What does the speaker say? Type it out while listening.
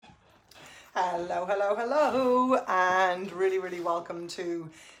Hello, hello, hello, and really welcome to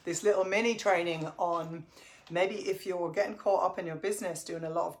this little mini training on maybe if you're getting caught up in your business doing a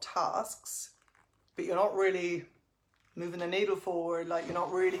lot of tasks, but you're not really moving the needle forward, like you're not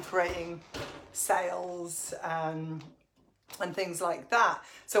really creating sales and things like that.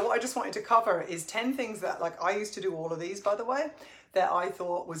 So what I just wanted to cover is 10 things that, like, I used to do all of these, by the way, that I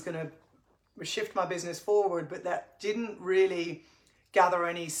thought was going to shift my business forward, but that didn't really gather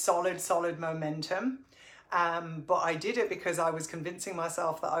any solid momentum. But I did it because I was convincing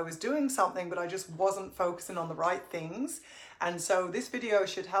myself that I was doing something, but I just wasn't focusing on the right things. And so this video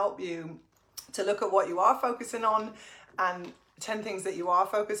should help you to look at what you are focusing on and 10 things that you are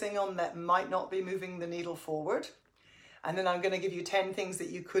focusing on that might not be moving the needle forward. And then I'm going to give you 10 things that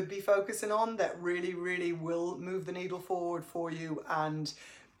you could be focusing on that really will move the needle forward for you and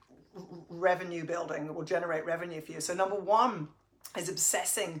revenue building will generate revenue for you. So number one is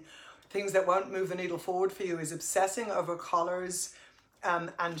obsessing. Things that won't move the needle forward for you is obsessing over colors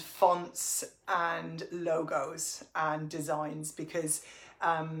and fonts and logos and designs, because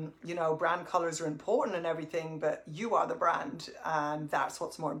brand colors are important and everything, but you are the brand, and that's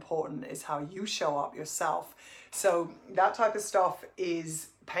what's more important, is how you show up yourself. So that type of stuff is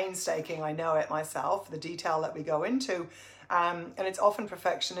painstaking. I know it myself, the detail that we go into. And it's often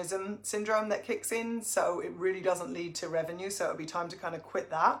perfectionism syndrome that kicks in, so it really doesn't lead to revenue, so it'll be time to kind of quit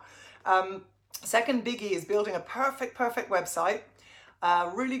that. Second biggie is building a perfect website.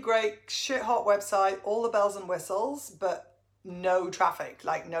 Really great, shit hot website, all the bells and whistles, but no traffic.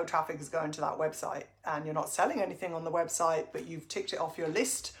 Like, no traffic is going to that website, and you're not selling anything on the website, but you've ticked it off your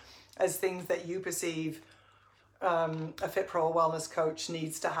list as things that you perceive a Fit Pro wellness coach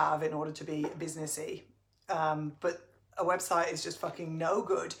needs to have in order to be businessy. But a website is just fucking no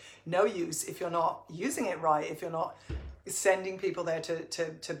good, no use if you're not using it right, if you're not sending people there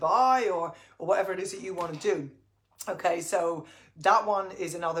to buy or whatever it is that you want to do. Okay, so that one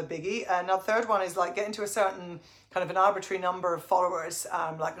is another biggie. And a third one is like getting to a certain kind of an arbitrary number of followers.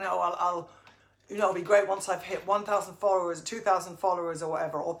 It'll be great once I've hit 1,000 followers, 2,000 followers or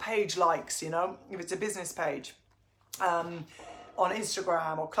whatever, or page likes, if it's a business page. On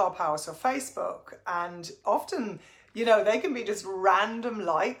Instagram or Clubhouse or Facebook. And often, they can be just random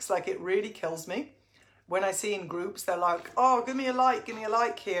likes. Like, it really kills me when I see in groups, they're like, oh, give me a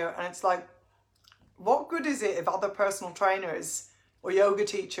like here. And it's like, what good is it if other personal trainers or yoga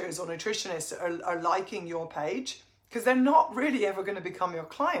teachers or nutritionists are liking your page? Because they're not really ever going to become your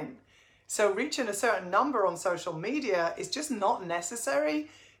client. So reaching a certain number on social media is just not necessary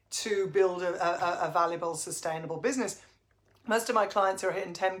to build a valuable, sustainable business. Most of my clients who are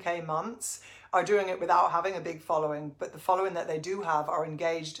hitting 10K months are doing it without having a big following, but the following that they do have are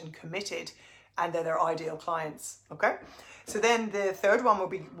engaged and committed, and they're their ideal clients. Okay, so then the fourth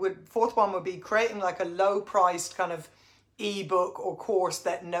one would be creating like a low-priced kind of ebook or course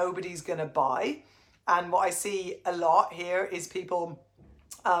that nobody's going to buy. And what I see a lot here is people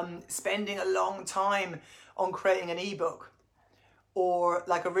spending a long time on creating an ebook or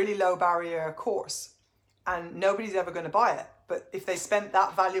like a really low barrier course, and nobody's ever going to buy it. But if they spent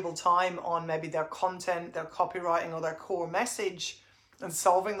that valuable time on maybe their content, their copywriting, or their core message and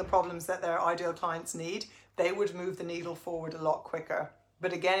solving the problems that their ideal clients need, they would move the needle forward a lot quicker.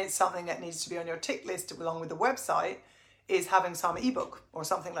 But again, it's something that needs to be on your tick list along with the website, is having some ebook or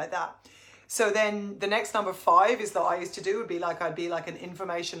something like that. So then the next number 5 is that I used to do would be like, I'd be like an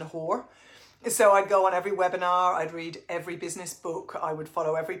information whore. So I'd go on every webinar, I'd read every business book, I would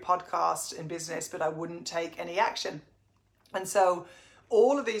follow every podcast in business, but I wouldn't take any action. And so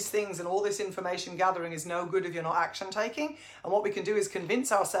all of these things and all this information gathering is no good if you're not action taking. And what we can do is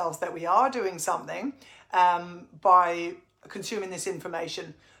convince ourselves that we are doing something by consuming this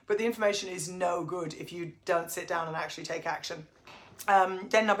information. But the information is no good if you don't sit down and actually take action.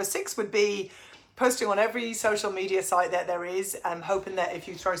 Then number 6 would be posting on every social media site that there is, and hoping that if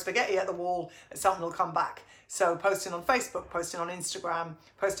you throw spaghetti at the wall, that something will come back. So posting on Facebook, posting on Instagram,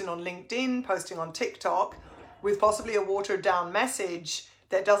 posting on LinkedIn, posting on TikTok, with possibly a watered down message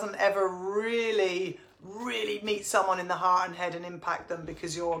that doesn't ever really meet someone in the heart and head and impact them,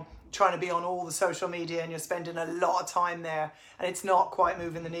 because you're trying to be on all the social media and you're spending a lot of time there and it's not quite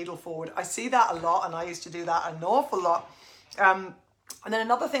moving the needle forward. I see that a lot, and I used to do that an awful lot. And then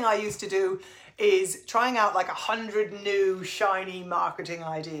another thing I used to do is trying out like 100 new shiny marketing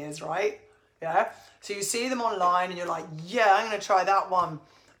ideas, right? Yeah. So you see them online and you're like, yeah, I'm going to try that one.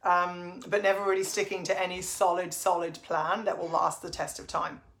 But never really sticking to any solid plan that will last the test of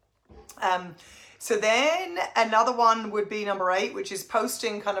time. So then another one would be number 8, which is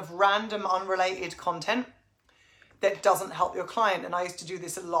posting kind of random unrelated content that doesn't help your client. And I used to do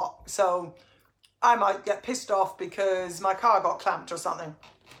this a lot. So I might get pissed off because my car got clamped or something.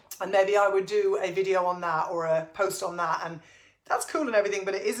 And maybe I would do a video on that or a post on that. And that's cool and everything,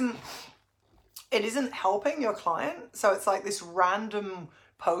 but it isn't helping your client. So it's like this random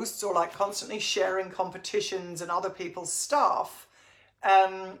posts or like constantly sharing competitions and other people's stuff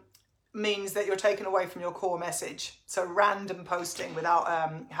means that you're taken away from your core message. So random posting without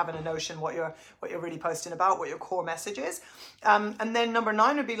having a notion what you're really posting about, what your core message is. And then number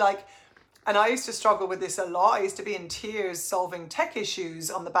 9 would be like, and I used to struggle with this a lot. I used to be in tears solving tech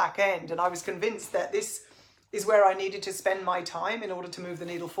issues on the back end. And I was convinced that this is where I needed to spend my time in order to move the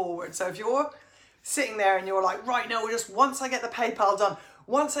needle forward. So if you're sitting there and you're like, right, no, just once I get the PayPal done,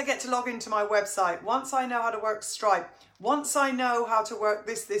 once I get to log into my website, once I know how to work Stripe, once I know how to work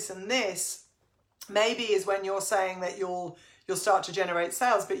this, and this, maybe is when you're saying that you'll start to generate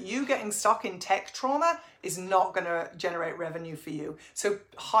sales. But you getting stuck in tech trauma is not going to generate revenue for you. So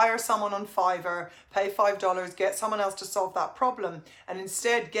hire someone on Fiverr, pay $5, get someone else to solve that problem, and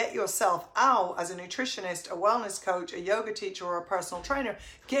instead get yourself out as a nutritionist, a wellness coach, a yoga teacher, or a personal trainer.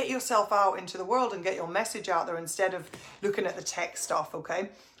 Get yourself out into the world and get your message out there instead of looking at the tech stuff, okay?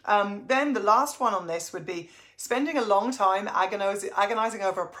 Then the last one on this would be spending a long time agonizing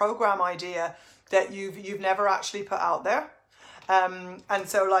over a program idea that you've never actually put out there. And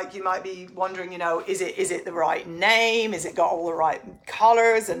so like you might be wondering, is it the right name? Is it got all the right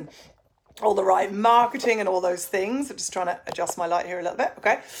colors and all the right marketing and all those things? I'm just trying to adjust my light here a little bit.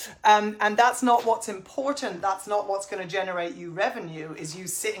 Okay. And that's not what's important. That's not what's going to generate you revenue, is you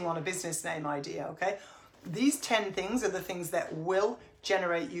sitting on a business name idea. Okay. These 10 things are the things that will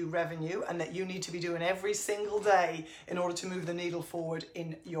generate you revenue and that you need to be doing every single day in order to move the needle forward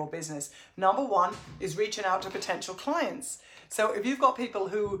in your business. Number 1 is reaching out to potential clients. So if you've got people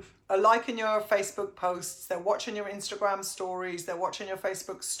who are liking your Facebook posts, they're watching your Instagram stories, they're watching your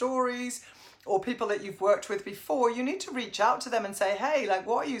Facebook stories, or people that you've worked with before, you need to reach out to them and say, hey, like,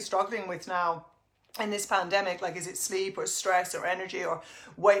 what are you struggling with now in this pandemic? Like, is it sleep or stress or energy or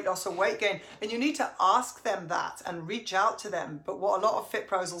weight loss or weight gain? And you need to ask them that and reach out to them. But what a lot of fit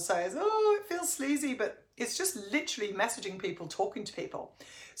pros will say is, oh, it feels sleazy, but it's just literally messaging people, talking to people.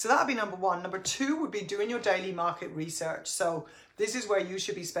 So that would be number 1. Number 2 would be doing your daily market research. So this is where you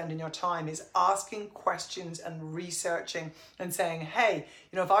should be spending your time, is asking questions and researching and saying, hey,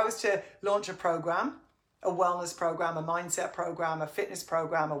 if I was to launch a program, a wellness program, a mindset program, a fitness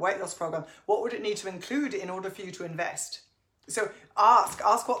program, a weight loss program, what would it need to include in order for you to invest? So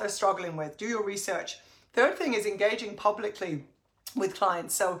ask what they're struggling with, do your research. Third thing is engaging publicly with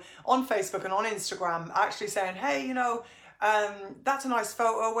clients. So on Facebook and on Instagram, actually saying, hey, that's a nice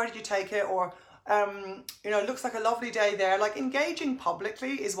photo, where did you take it? Or, it looks like a lovely day there. Like, engaging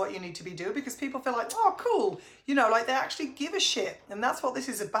publicly is what you need to be doing, because people feel like, oh, cool. Like they actually give a shit. And that's what this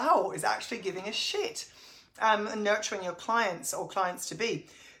is about, is actually giving a shit. And nurturing your clients or clients to be.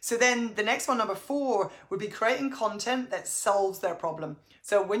 So then the next one, number 4, would be creating content that solves their problem.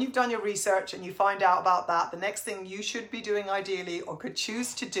 So when you've done your research and you find out about that, the next thing you should be doing ideally, or could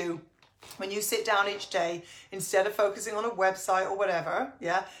choose to do when you sit down each day, instead of focusing on a website or whatever,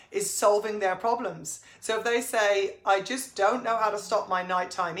 is solving their problems. So if they say, I just don't know how to stop my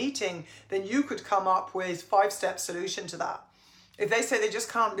nighttime eating, then you could come up with 5-step solution to that. If they say they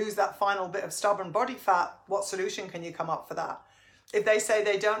just can't lose that final bit of stubborn body fat, what solution can you come up for that? If they say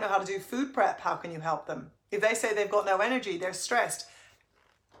they don't know how to do food prep, how can you help them? If they say they've got no energy, they're stressed,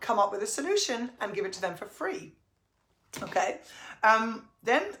 come up with a solution and give it to them for free. Okay.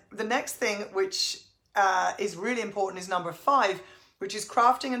 Then the next thing, which is really important, is number 5, which is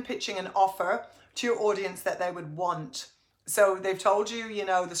crafting and pitching an offer to your audience that they would want. So they've told you,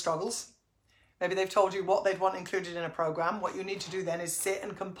 the struggles. Maybe they've told you what they'd want included in a program. What you need to do then is sit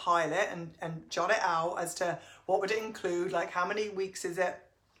and compile it and jot it out as to what would it include, like how many weeks is it,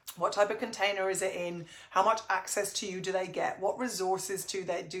 what type of container is it in, how much access to you do they get, what resources do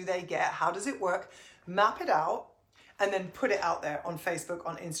they get, how does it work, map it out, and then put it out there on Facebook,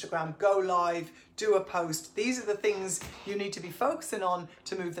 on Instagram, go live, do a post. These are the things you need to be focusing on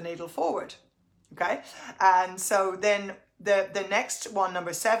to move the needle forward, okay? And so then the next one,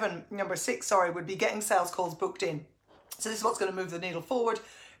 number 6, would be getting sales calls booked in. So this is what's going to move the needle forward,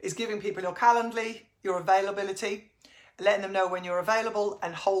 is giving people your Calendly, your availability, letting them know when you're available,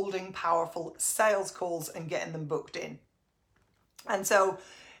 and holding powerful sales calls and getting them booked in. And so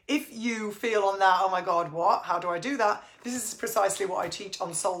if you feel on that, oh my God, what? How do I do that? This is precisely what I teach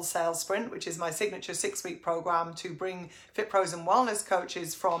on Soul Sales Sprint, which is my signature 6-week program to bring fit pros and wellness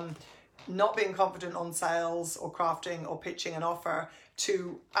coaches from not being confident on sales or crafting or pitching an offer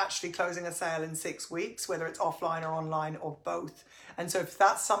to actually closing a sale in 6 weeks, whether it's offline or online or both. And so if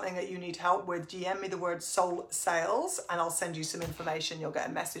that's something that you need help with, DM me the word soul sales and I'll send you some information. You'll get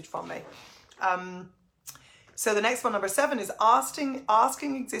a message from me. So the next one, number 7, is asking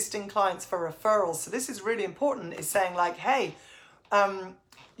existing clients for referrals. So this is really important, is saying like, hey,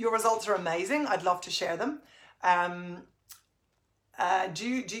 your results are amazing. I'd love to share them. Do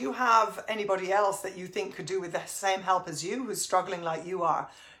you have anybody else that you think could do with the same help as you, who's struggling like you are?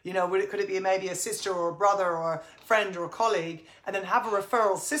 You know, could it be maybe a sister or a brother or a friend or a colleague, and then have a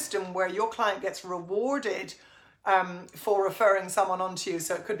referral system where your client gets rewarded for referring someone onto you?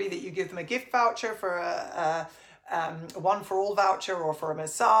 So it could be that you give them a gift voucher for a one for all voucher, or for a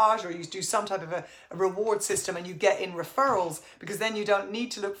massage, or you do some type of a reward system and you get in referrals, because then you don't need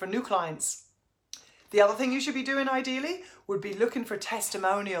to look for new clients. The other thing you should be doing ideally would be looking for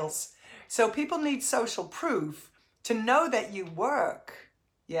testimonials. So people need social proof to know that you work,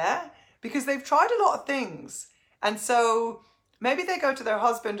 yeah? Because they've tried a lot of things. And so maybe they go to their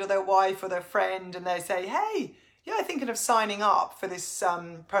husband or their wife or their friend and they say, hey, yeah, I'm thinking of signing up for this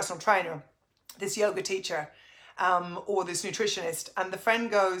personal trainer, this yoga teacher, or this nutritionist. And the friend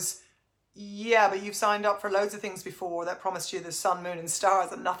goes, yeah, but you've signed up for loads of things before that promised you the sun, moon and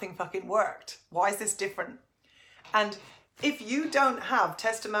stars and nothing fucking worked. Why is this different? And if you don't have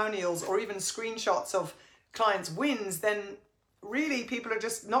testimonials or even screenshots of clients' wins, then really people are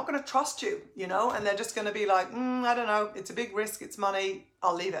just not going to trust you, you know, and they're just going to be like, I don't know, it's a big risk, it's money,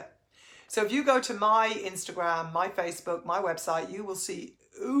 I'll leave it. So if you go to my Instagram, my Facebook, my website, you will see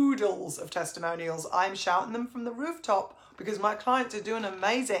oodles of testimonials. I'm shouting them from the rooftop because my clients are doing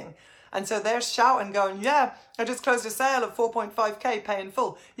amazing. And so they're shouting, going, yeah, I just closed a sale of 4.5k pay in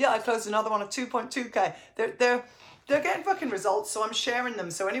full. Yeah, I closed another one of 2.2k. They're getting fucking results, so I'm sharing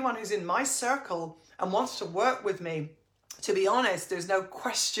them. So anyone who's in my circle and wants to work with me, to be honest, there's no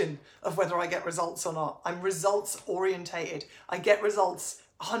question of whether I get results or not. I'm results orientated. I get results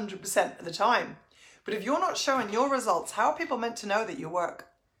 100% of the time. But if you're not showing your results, how are people meant to know that you work?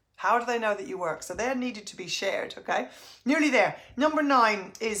 How do they know that you work? So they're needed to be shared, okay? Nearly there. Number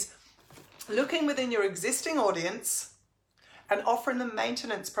 9 is looking within your existing audience and offering them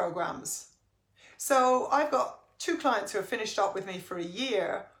maintenance programs. So I've got 2 clients who have finished up with me for a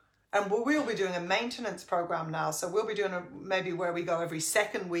year, and we'll be doing a maintenance program now. So we'll be doing maybe where we go every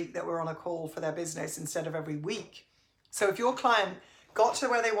second week that we're on a call for their business instead of every week. So if your client got to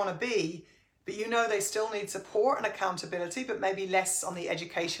where they want to be, but you know they still need support and accountability, but maybe less on the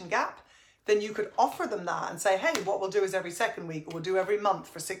education gap, then you could offer them that and say, hey, what we'll do is every second week, or we'll do every month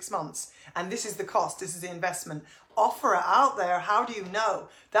for 6 months. And this is the cost, this is the investment. Offer it out there. How do you know?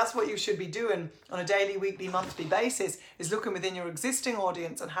 That's what you should be doing on a daily, weekly, monthly basis, is looking within your existing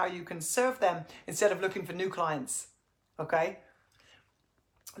audience and how you can serve them instead of looking for new clients, okay?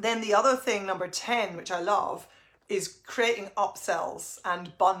 Then the other thing, number 10, which I love, is creating upsells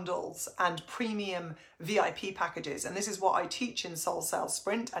and bundles and premium VIP packages. And this is what I teach in Soul Sales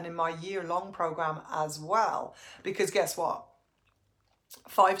Sprint and in my year-long program as well. Because guess what?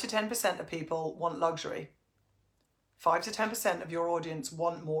 5 to 10% of people want luxury. 5 to 10% of your audience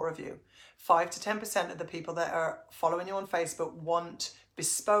want more of you. 5 to 10% of the people that are following you on Facebook want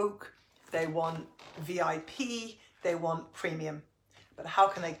bespoke, they want VIP, they want premium. But how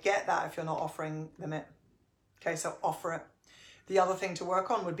can they get that if you're not offering them it? Okay, so offer it. The other thing to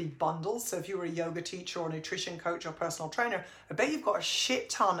work on would be bundles. So if you were a yoga teacher or nutrition coach or personal trainer, I bet you've got a shit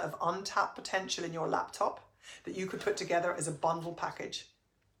ton of untapped potential in your laptop that you could put together as a bundle package.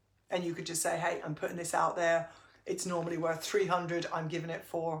 And you could just say, hey, I'm putting this out there. It's normally worth 300. I'm giving it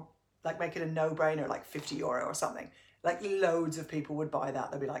for, like, make it a no-brainer, like 50 euro or something. Like, loads of people would buy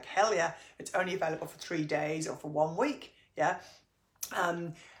that. They'll be like, hell yeah, it's only available for 3 days or for 1 week. Yeah.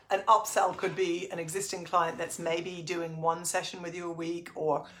 An upsell could be an existing client that's maybe doing 1 session with you a week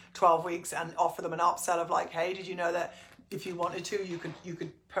or 12 weeks, and offer them an upsell of like, hey, did you know that if you wanted to, you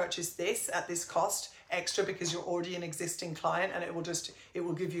could purchase this at this cost extra because you're already an existing client, and it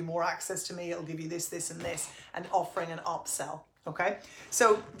will give you more access to me. It'll give you this and this, and offering an upsell. Okay.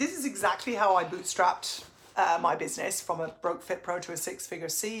 So this is exactly how I bootstrapped my business from a broke fit pro to a 6-figure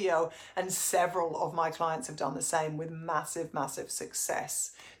CEO, and several of my clients have done the same with massive, massive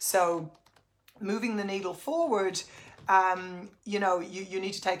success. So moving the needle forward, you know, you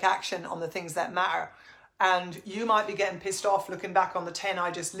need to take action on the things that matter. And you might be getting pissed off looking back on the 10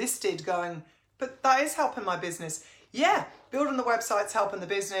 I just listed going, but that is helping my business. Yeah, building the website's helping the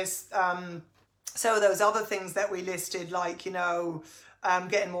business. So those other things that we listed, like, you know,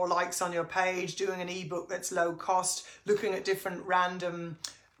 getting more likes on your page, doing an ebook that's low cost, looking at different random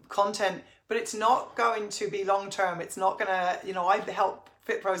content, but it's not going to be long-term. It's not gonna, I help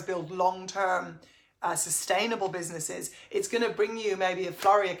Fit Pros build long-term sustainable businesses. It's going to bring you maybe a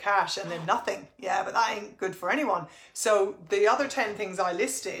flurry of cash and then nothing. Yeah, but that ain't good for anyone. So the other 10 things I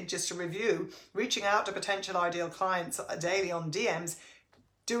listed, just to review: reaching out to potential ideal clients daily on DMs,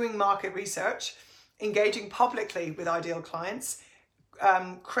 doing market research, engaging publicly with ideal clients,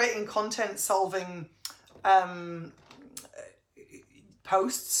 creating content, solving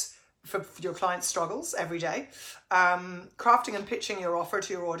posts for your clients' struggles every day, crafting and pitching your offer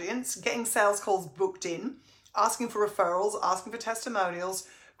to your audience, getting sales calls booked in, asking for referrals, asking for testimonials,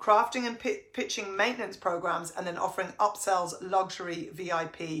 crafting and pitching maintenance programs, and then offering upsells, luxury,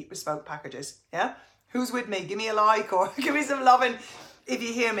 VIP, bespoke packages. Yeah? Who's with me? Give me a like or give me some loving if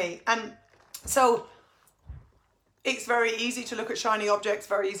you hear me. And so it's very easy to look at shiny objects,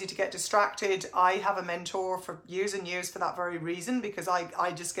 very easy to get distracted. I have a mentor for years and years for that very reason, because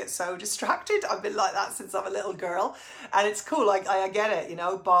I just get so distracted. I've been like that since I'm a little girl, and it's cool. Like I get it,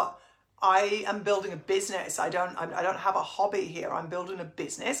 but I am building a business. I don't have a hobby here. I'm building a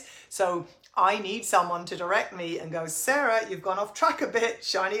business. So I need someone to direct me and go, Sarah, you've gone off track a bit,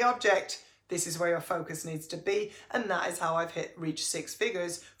 shiny object. This is where your focus needs to be. And that is how I've reached 6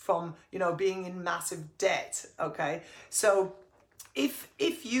 figures from, being in massive debt. Okay. So if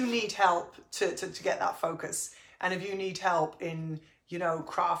you need help to get that focus, and if you need help in,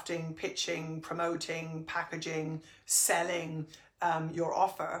 crafting, pitching, promoting, packaging, selling your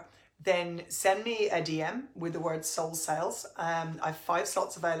offer, then send me a DM with the word soul sales. I have 5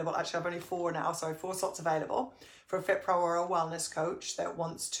 slots available. Actually, I've only 4 now. So I have 4 slots available for a Fit Pro or a wellness coach that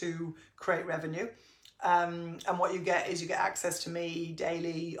wants to create revenue. And what you get is you get access to me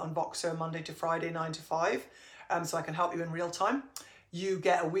daily on Voxer, Monday to Friday, 9 to 5. So I can help you in real time. You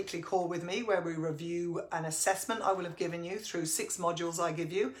get a weekly call with me where we review an assessment I will have given you through 6 modules I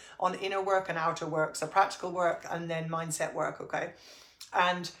give you on inner work and outer work. So practical work and then mindset work, okay?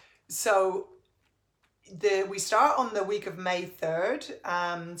 And so we start on the week of May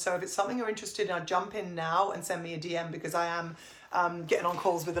 3rd. So if it's something you're interested in, I'll jump in now and send me a DM, because I am getting on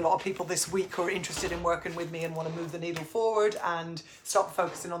calls with a lot of people this week who are interested in working with me and want to move the needle forward and stop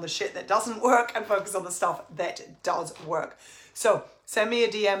focusing on the shit that doesn't work and focus on the stuff that does work. So send me a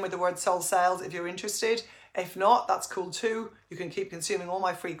DM with the word soul sales if you're interested. If not, that's cool too. You can keep consuming all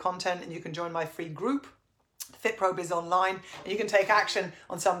my free content and you can join my free group, Fit Pro Biz Online, and you can take action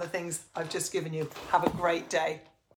on some of the things I've just given you. Have a great day.